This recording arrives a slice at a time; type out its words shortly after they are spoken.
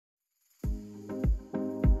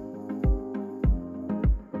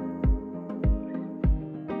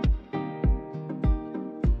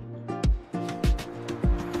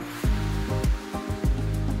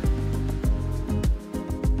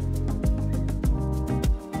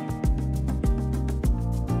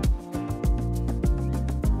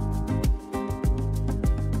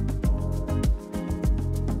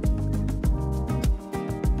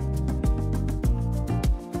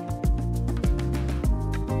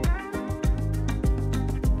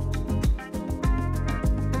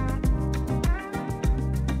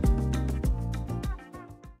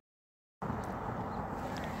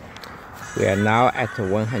We are now at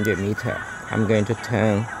 100 meters. I'm going to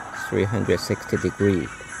turn 360 degrees.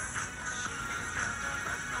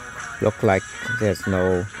 Look like there's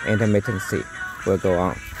no intermittency. We'll go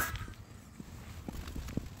on.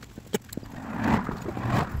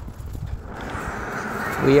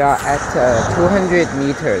 We are at 200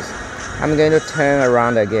 meters. I'm going to turn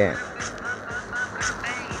around again.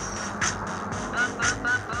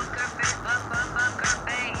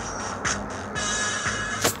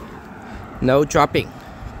 No dropping.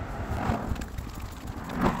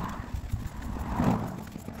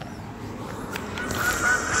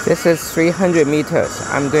 This is 300 meters.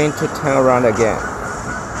 I'm going to turn around again.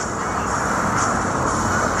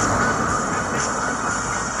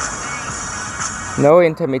 No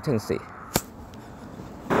intermittency.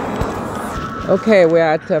 Okay, we're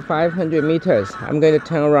at 500 meters. I'm going to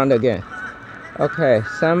turn around again. Okay,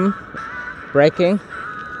 some braking,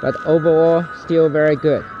 but overall still very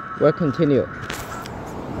good. We'll continue.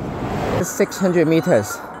 600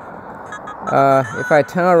 meters. If I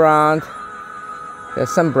turn around,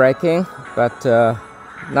 there's some braking, but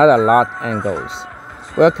not a lot angles.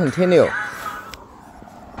 We'll continue.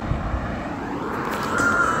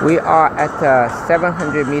 We are at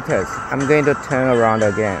 700 meters. I'm going to turn around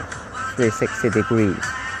again, 360 degrees.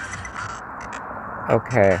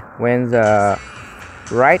 Okay, when the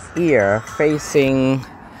right ear facing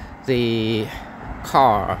the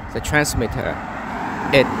car, the transmitter,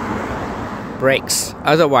 it brakes.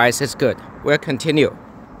 Otherwise, it's good. We'll continue.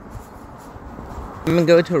 I'm going to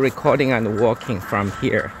go to recording and walking from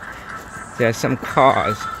here. There's some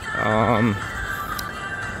cars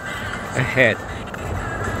ahead.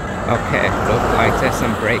 Okay, looks like there's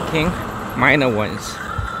some braking, minor ones.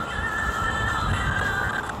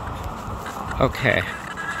 Okay,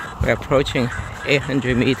 we're approaching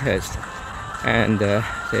 800 meters and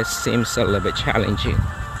this seems a little bit challenging.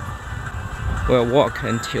 We'll walk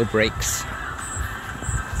until breaks.